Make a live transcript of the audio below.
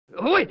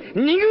おい、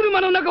荷車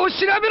の中を調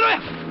べろや。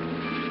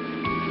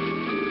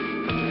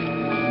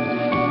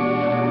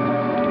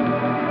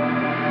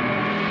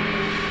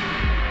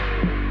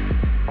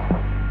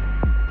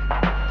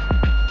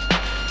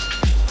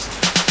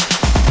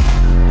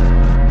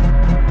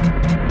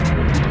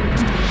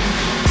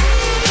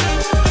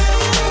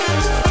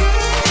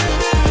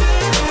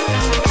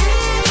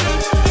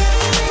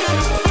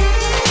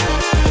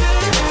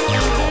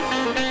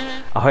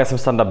Ahoj, já jsem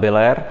Standa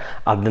Biller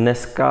a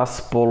dneska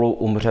spolu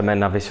umřeme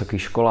na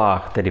vysokých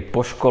školách, tedy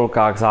po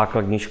školkách,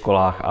 základních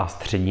školách a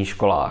středních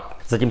školách.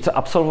 Zatímco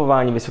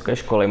absolvování vysoké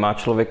školy má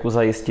člověku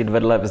zajistit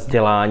vedle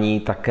vzdělání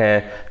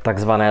také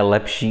takzvané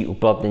lepší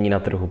uplatnění na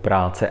trhu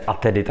práce a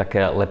tedy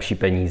také lepší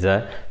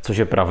peníze, což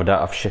je pravda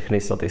a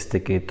všechny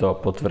statistiky to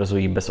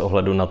potvrzují bez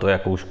ohledu na to,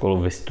 jakou školu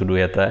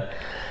vystudujete.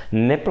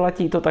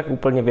 Neplatí to tak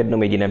úplně v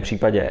jednom jediném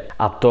případě,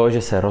 a to,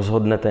 že se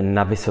rozhodnete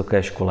na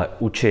vysoké škole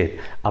učit,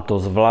 a to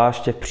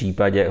zvláště v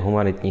případě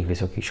humanitních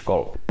vysokých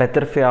škol.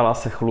 Petr Fiala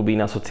se chlubí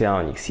na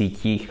sociálních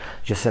sítích,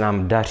 že se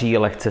nám daří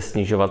lehce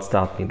snižovat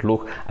státní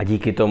dluh a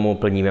díky tomu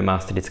plníme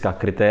maastrichtská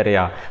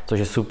kritéria, což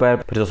je super,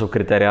 protože to jsou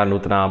kritéria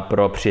nutná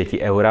pro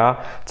přijetí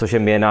eura, což je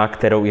měna,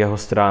 kterou jeho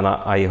strana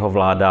a jeho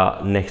vláda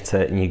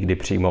nechce nikdy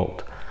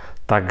přijmout.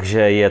 Takže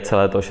je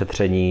celé to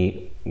šetření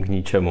k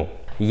ničemu.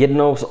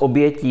 Jednou z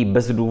obětí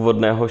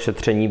bezdůvodného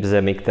šetření v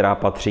zemi, která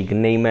patří k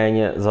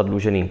nejméně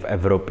zadluženým v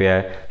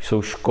Evropě,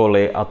 jsou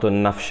školy, a to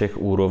na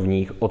všech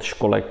úrovních, od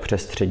školek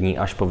přes střední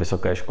až po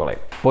vysoké školy.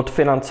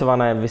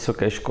 Podfinancované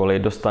vysoké školy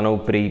dostanou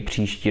prý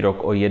příští rok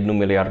o 1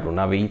 miliardu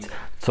navíc,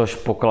 což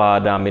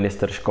pokládá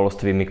ministr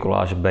školství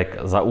Mikuláš Bek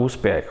za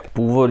úspěch.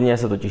 Původně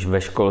se totiž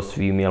ve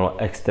školství mělo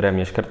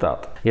extrémně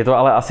škrtat. Je to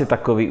ale asi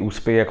takový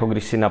úspěch, jako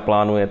když si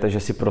naplánujete, že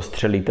si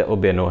prostřelíte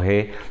obě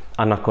nohy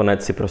a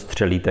nakonec si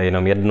prostřelíte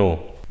jenom jednu.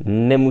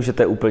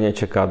 Nemůžete úplně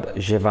čekat,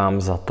 že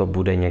vám za to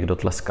bude někdo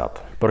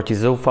tleskat. Proti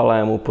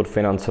zoufalému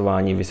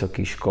podfinancování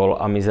vysokých škol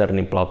a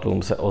mizerným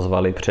platům se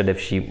ozvaly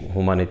především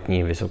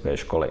humanitní vysoké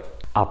školy.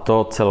 A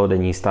to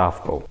celodenní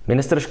stávkou.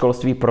 Ministr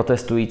školství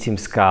protestujícím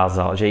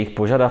vzkázal, že jejich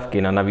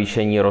požadavky na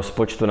navýšení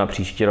rozpočtu na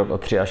příští rok o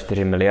 3 až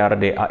 4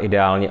 miliardy a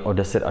ideálně o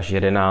 10 až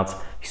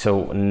 11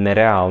 jsou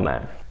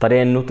nereálné. Tady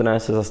je nutné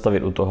se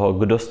zastavit u toho,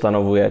 kdo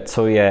stanovuje,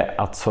 co je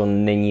a co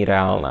není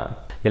reálné.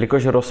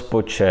 Jelikož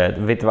rozpočet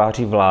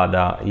vytváří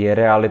vláda, je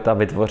realita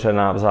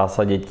vytvořena v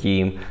zásadě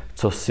tím,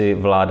 co si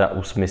vláda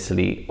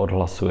usmyslí,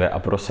 odhlasuje a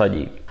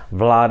prosadí.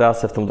 Vláda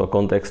se v tomto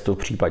kontextu v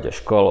případě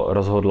škol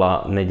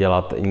rozhodla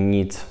nedělat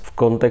nic. V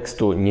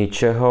kontextu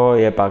ničeho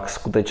je pak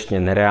skutečně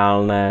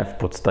nereálné v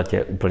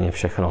podstatě úplně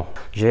všechno.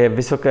 Že je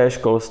vysoké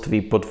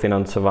školství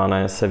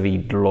podfinancované, se ví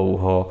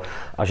dlouho,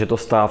 a že to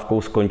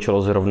stávkou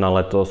skončilo zrovna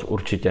letos,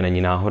 určitě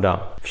není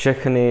náhoda.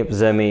 Všechny v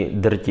zemi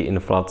drtí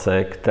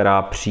inflace,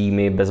 která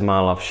příjmy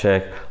bezmála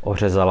všech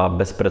ořezala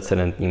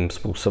bezprecedentním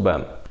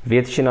způsobem.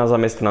 Většina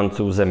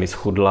zaměstnanců v zemi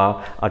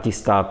schudla a ti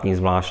státní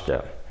zvláště.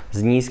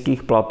 Z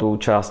nízkých platů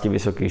části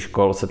vysokých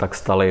škol se tak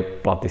staly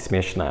platy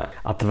směšné.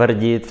 A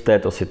tvrdit v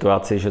této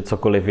situaci, že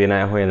cokoliv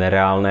jiného je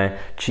nereálné,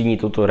 činí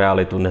tuto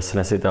realitu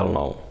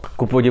nesnesitelnou.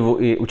 Ku podivu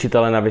i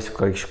učitelé na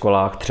vysokých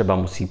školách třeba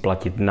musí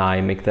platit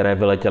nájmy, které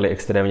vyletěly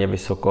extrémně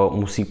vysoko,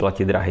 musí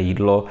platit drahé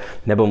jídlo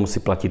nebo musí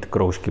platit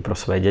kroužky pro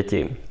své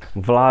děti.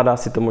 Vláda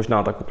si to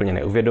možná tak úplně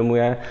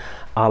neuvědomuje,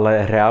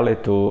 ale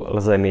realitu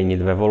lze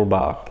měnit ve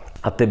volbách.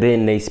 A ty by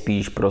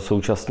nejspíš pro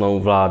současnou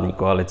vládní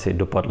koalici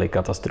dopadly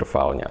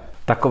katastrofálně.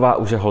 Taková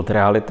už je holt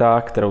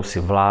realita, kterou si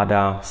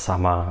vláda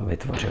sama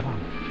vytvořila.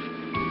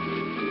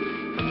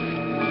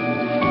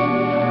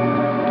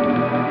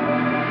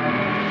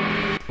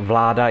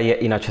 Vláda je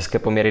i na české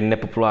poměry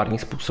nepopulární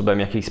způsobem,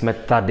 jaký jsme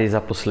tady za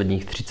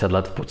posledních 30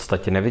 let v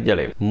podstatě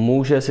neviděli.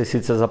 Může si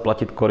sice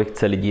zaplatit, kolik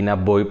chce lidí na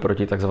boj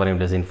proti takzvaným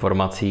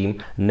dezinformacím,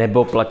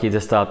 nebo platit ze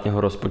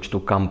státního rozpočtu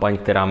kampaň,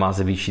 která má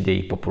zvýšit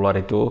její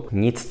popularitu.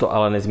 Nic to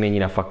ale nezmění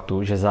na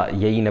faktu, že za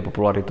její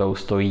nepopularitou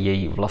stojí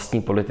její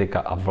vlastní politika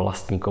a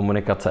vlastní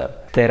komunikace,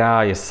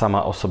 která je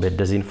sama o sobě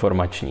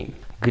dezinformační.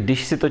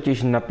 Když si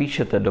totiž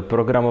napíšete do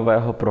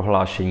programového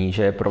prohlášení,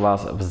 že je pro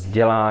vás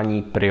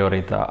vzdělání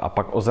priorita a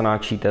pak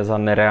označíte za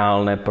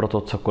nereálné pro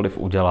to cokoliv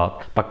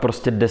udělat, pak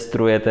prostě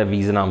destruujete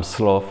význam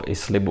slov i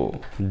slibu.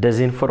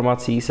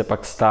 Dezinformací se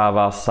pak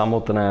stává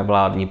samotné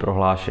vládní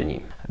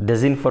prohlášení.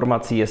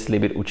 Dezinformací je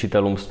slíbit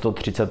učitelům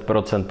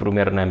 130%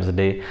 průměrné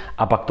mzdy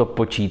a pak to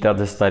počítat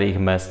ze starých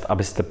mezd,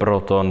 abyste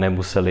proto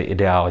nemuseli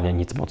ideálně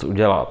nic moc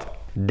udělat.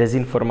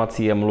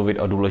 Dezinformací je mluvit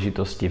o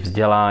důležitosti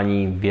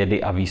vzdělání,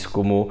 vědy a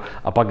výzkumu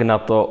a pak na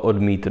to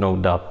odmítnout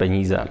dát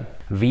peníze.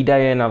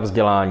 Výdaje na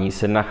vzdělání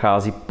se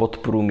nachází pod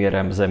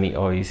průměrem zemí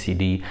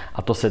OECD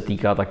a to se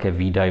týká také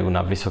výdajů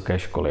na vysoké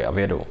školy a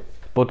vědu.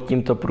 Pod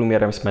tímto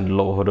průměrem jsme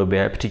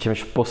dlouhodobě,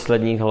 přičemž v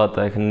posledních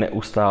letech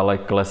neustále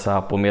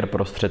klesá poměr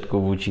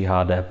prostředků vůči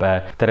HDP,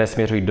 které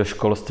směřují do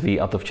školství,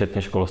 a to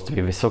včetně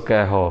školství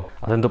vysokého.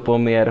 A tento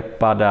poměr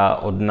padá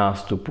od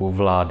nástupu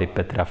vlády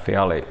Petra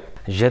Fialy.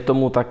 Že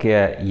tomu tak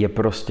je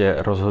prostě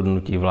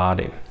rozhodnutí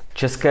vlády.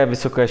 České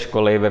vysoké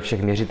školy ve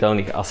všech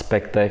měřitelných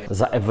aspektech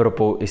za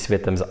Evropou i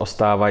světem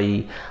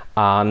zaostávají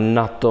a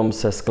na tom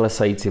se s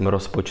klesajícím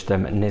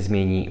rozpočtem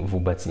nezmění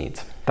vůbec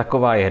nic.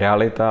 Taková je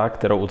realita,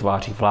 kterou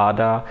utváří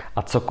vláda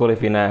a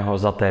cokoliv jiného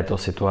za této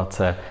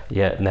situace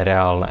je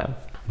nereálné.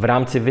 V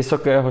rámci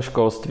vysokého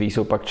školství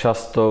jsou pak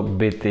často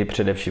bity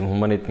především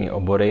humanitní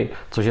obory,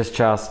 což je z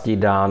části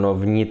dáno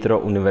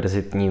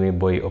vnitrouniverzitními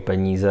boji o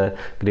peníze,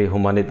 kdy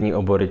humanitní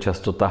obory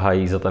často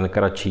tahají za ten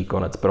kratší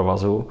konec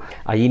provazu.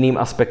 A jiným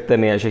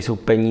aspektem je, že jsou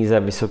peníze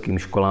vysokým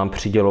školám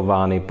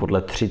přidělovány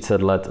podle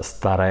 30 let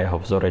starého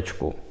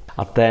vzorečku.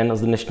 A ten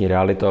s dnešní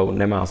realitou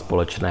nemá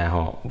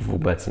společného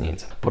vůbec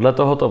nic. Podle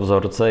tohoto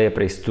vzorce je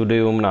prý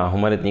studium na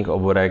humanitních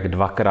oborech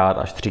 2x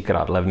až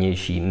 3x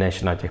levnější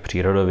než na těch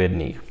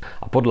přírodovědných.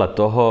 A podle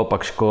toho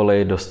pak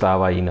školy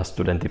dostávají na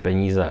studenty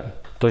peníze.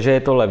 To, že je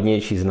to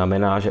levnější,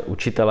 znamená, že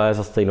učitelé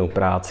za stejnou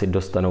práci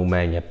dostanou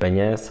méně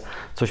peněz,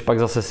 což pak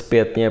zase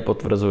zpětně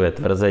potvrzuje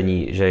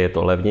tvrzení, že je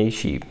to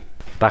levnější.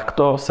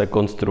 Takto se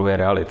konstruuje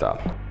realita.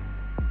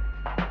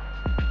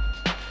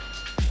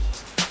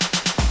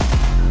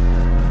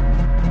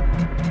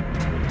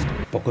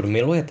 Pokud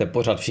milujete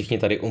pořad Všichni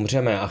tady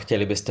umřeme a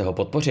chtěli byste ho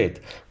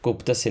podpořit,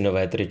 kupte si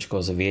nové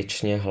tričko s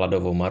věčně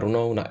hladovou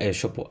marunou na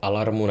e-shopu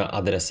Alarmu na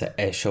adrese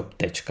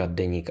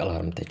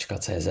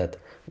e-shop.denikalarm.cz.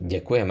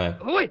 Děkujeme.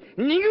 Oj,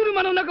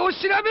 niguruma no naka o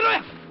shirabero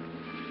ya!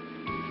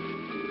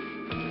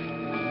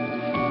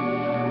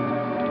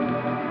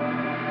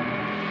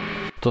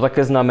 To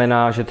také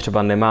znamená, že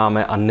třeba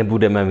nemáme a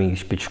nebudeme mít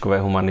špičkové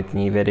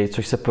humanitní vědy,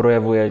 což se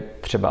projevuje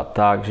třeba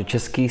tak, že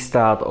český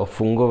stát o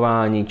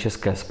fungování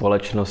české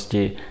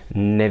společnosti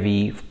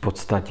neví v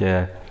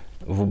podstatě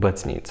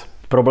vůbec nic.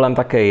 Problém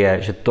také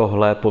je, že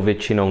tohle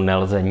povětšinou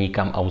nelze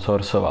nikam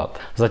outsourcovat.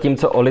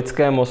 Zatímco o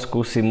lidském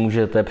mozku si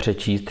můžete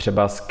přečíst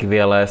třeba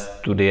skvělé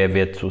studie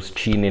vědců z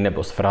Číny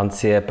nebo z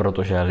Francie,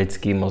 protože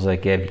lidský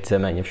mozek je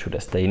víceméně všude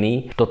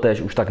stejný,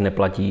 totéž už tak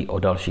neplatí o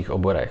dalších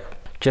oborech.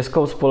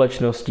 Českou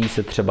společností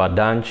se třeba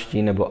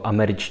dánští nebo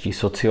američtí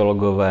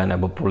sociologové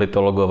nebo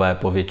politologové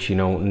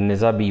povětšinou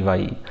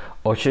nezabývají.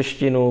 O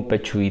češtinu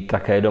pečují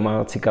také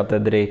domácí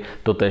katedry,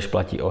 totéž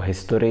platí o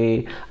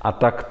historii a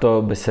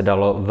takto by se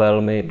dalo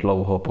velmi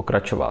dlouho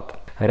pokračovat.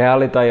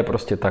 Realita je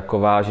prostě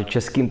taková, že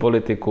českým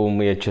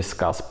politikům je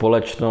česká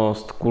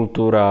společnost,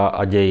 kultura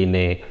a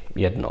dějiny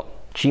jedno.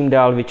 Čím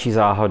dál větší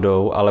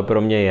záhadou ale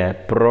pro mě je,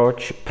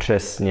 proč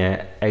přesně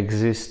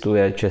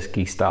existuje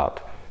český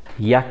stát.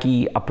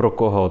 Jaký a pro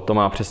koho to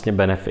má přesně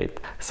benefit?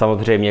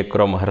 Samozřejmě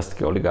krom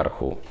hrstky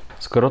oligarchů.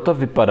 Skoro to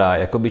vypadá,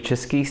 jako by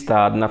český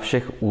stát na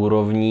všech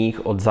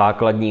úrovních od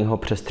základního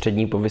přes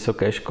střední po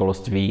vysoké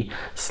školství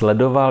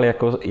sledoval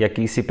jako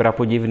jakýsi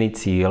prapodivný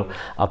cíl,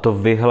 a to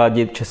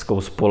vyhladit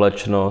českou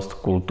společnost,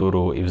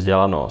 kulturu i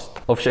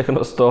vzdělanost. O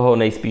všechno z toho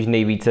nejspíš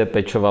nejvíce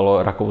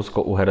pečovalo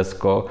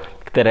Rakousko-Uhersko,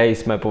 které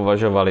jsme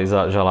považovali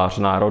za žalář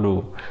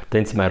národů.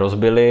 Ten jsme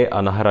rozbili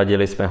a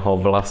nahradili jsme ho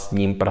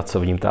vlastním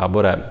pracovním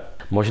táborem.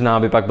 Možná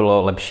by pak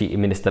bylo lepší i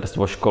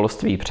ministerstvo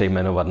školství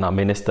přejmenovat na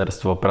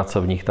ministerstvo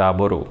pracovních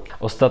táborů.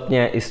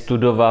 Ostatně i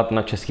studovat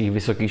na českých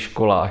vysokých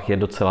školách je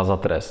docela za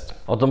trest.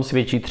 O tom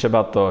svědčí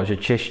třeba to, že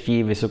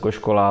čeští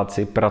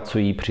vysokoškoláci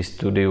pracují při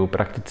studiu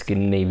prakticky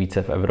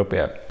nejvíce v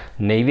Evropě.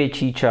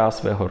 Největší část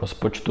svého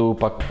rozpočtu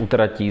pak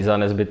utratí za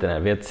nezbytné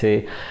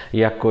věci,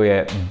 jako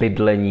je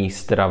bydlení,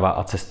 strava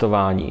a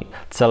cestování.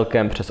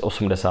 Celkem přes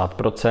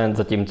 80%,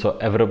 zatímco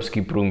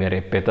evropský průměr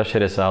je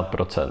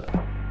 65%.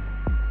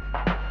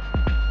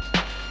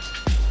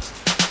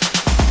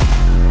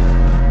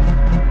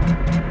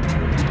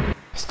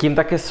 S tím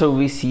také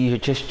souvisí, že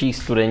čeští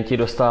studenti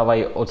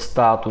dostávají od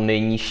státu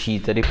nejnižší,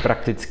 tedy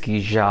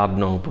prakticky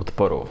žádnou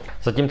podporu.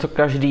 Zatímco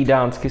každý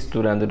dánský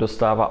student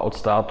dostává od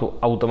státu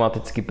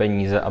automaticky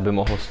peníze, aby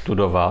mohl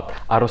studovat,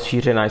 a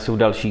rozšířená jsou v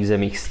dalších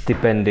zemích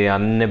stipendia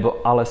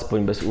nebo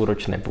alespoň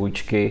bezúročné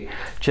půjčky,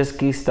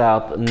 český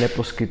stát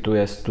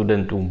neposkytuje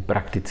studentům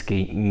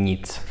prakticky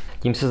nic.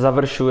 Tím se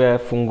završuje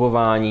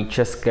fungování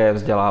české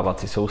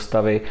vzdělávací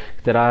soustavy,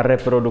 která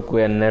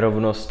reprodukuje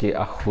nerovnosti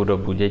a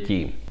chudobu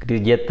dětí, kdy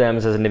dětem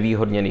ze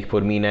znevýhodněných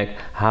podmínek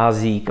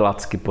hází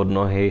klacky pod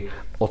nohy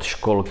od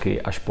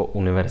školky až po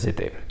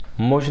univerzity.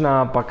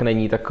 Možná pak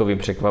není takovým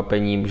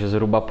překvapením, že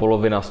zhruba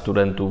polovina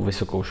studentů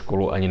vysokou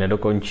školu ani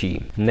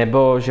nedokončí,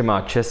 nebo že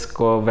má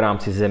Česko v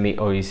rámci zemí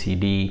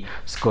OECD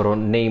skoro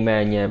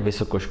nejméně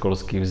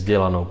vysokoškolsky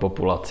vzdělanou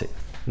populaci.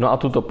 No a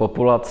tuto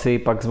populaci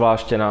pak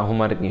zvláště na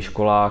humanitních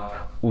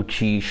školách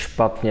učí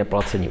špatně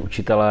placení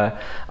učitelé,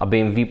 aby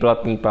jim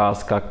výplatní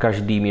páska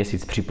každý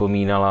měsíc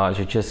připomínala,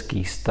 že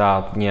český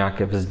stát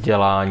nějaké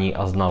vzdělání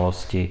a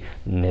znalosti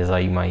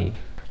nezajímají.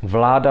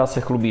 Vláda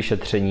se chlubí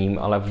šetřením,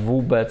 ale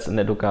vůbec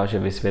nedokáže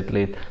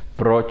vysvětlit,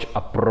 proč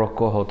a pro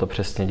koho to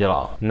přesně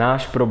dělá.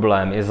 Náš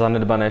problém je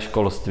zanedbané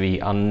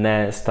školství a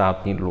ne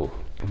státní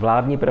dluh.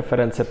 Vládní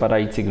preference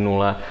padající k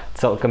nule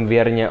celkem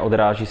věrně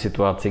odráží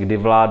situaci, kdy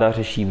vláda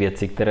řeší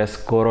věci, které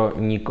skoro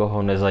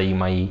nikoho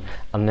nezajímají,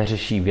 a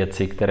neřeší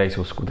věci, které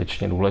jsou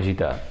skutečně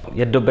důležité.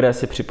 Je dobré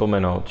si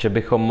připomenout, že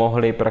bychom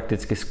mohli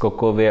prakticky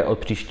skokově od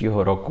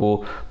příštího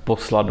roku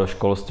poslat do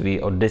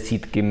školství o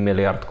desítky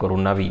miliard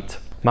korun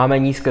navíc. Máme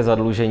nízké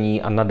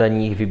zadlužení a na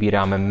daních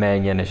vybíráme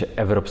méně než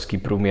evropský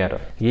průměr.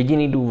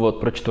 Jediný důvod,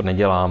 proč to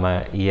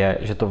neděláme, je,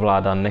 že to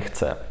vláda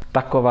nechce.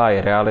 Taková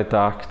je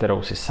realita,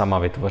 kterou si sama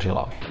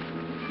vytvořila.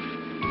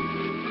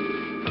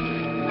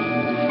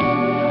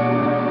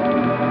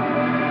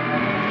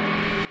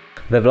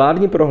 Ve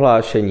vládním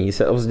prohlášení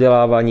se o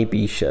vzdělávání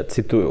píše,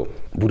 cituju,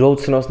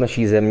 budoucnost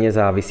naší země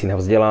závisí na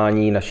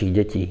vzdělání našich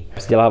dětí.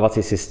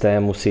 Vzdělávací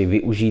systém musí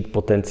využít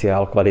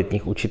potenciál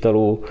kvalitních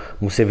učitelů,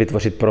 musí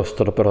vytvořit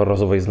prostor pro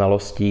rozvoj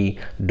znalostí,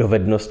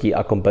 dovedností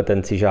a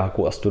kompetencí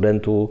žáků a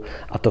studentů,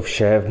 a to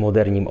vše v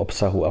moderním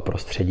obsahu a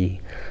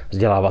prostředí.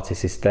 Vzdělávací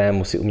systém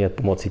musí umět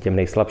pomoci těm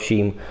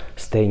nejslabším,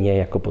 stejně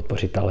jako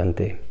podpořit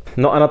talenty.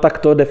 No a na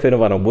takto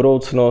definovanou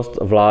budoucnost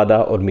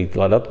vláda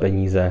odmítla dát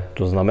peníze.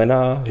 To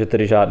znamená, že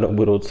tedy žádnou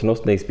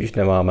budoucnost nejspíš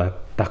nemáme.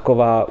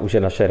 Taková už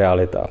je naše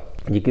realita.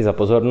 Díky za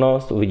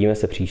pozornost, uvidíme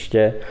se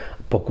příště.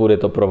 Pokud je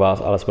to pro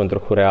vás alespoň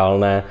trochu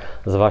reálné,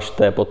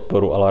 zvažte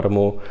podporu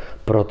Alarmu,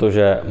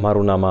 protože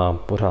Maruna má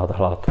pořád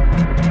hlad.